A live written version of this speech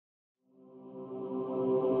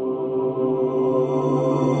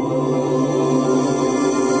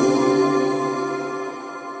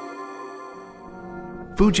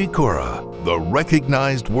Fujikura, the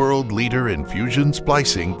recognized world leader in fusion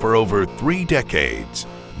splicing for over 3 decades,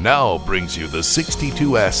 now brings you the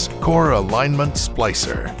 62S Core Alignment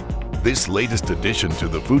Splicer. This latest addition to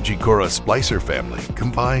the Fujikura Splicer family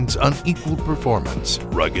combines unequaled performance,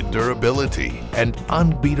 rugged durability, and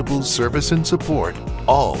unbeatable service and support,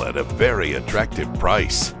 all at a very attractive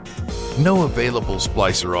price. No available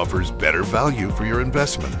splicer offers better value for your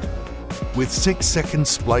investment. With 6-second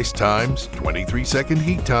splice times, 23-second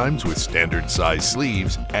heat times with standard size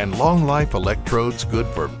sleeves, and long life electrodes good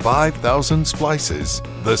for 5,000 splices,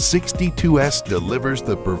 the 62S delivers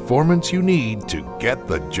the performance you need to get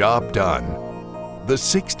the job done. The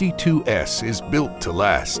 62S is built to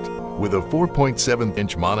last, with a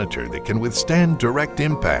 4.7-inch monitor that can withstand direct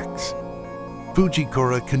impacts.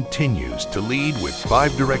 Fujikura continues to lead with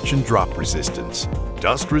 5-direction drop resistance,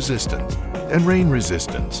 dust resistance, and rain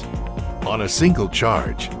resistance. On a single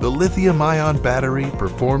charge, the lithium-ion battery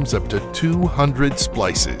performs up to 200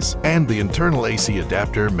 splices, and the internal AC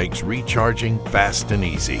adapter makes recharging fast and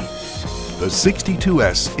easy. The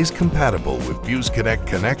 62S is compatible with Fuse Connect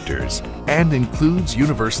connectors and includes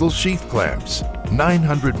universal sheath clamps.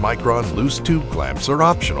 900-micron loose tube clamps are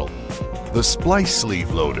optional. The splice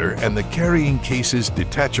sleeve loader and the carrying case's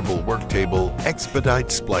detachable work table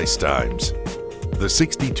expedite splice times. The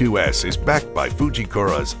 62S is backed by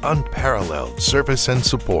Fujikura's unparalleled service and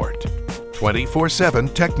support.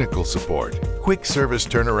 24/7 technical support, quick service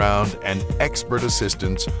turnaround, and expert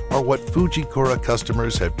assistance are what Fujikura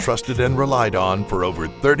customers have trusted and relied on for over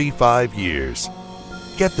 35 years.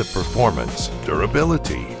 Get the performance,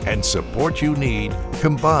 durability, and support you need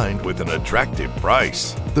combined with an attractive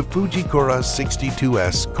price. The Fujikura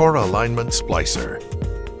 62S Core Alignment Splicer.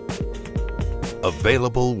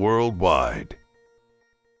 Available worldwide.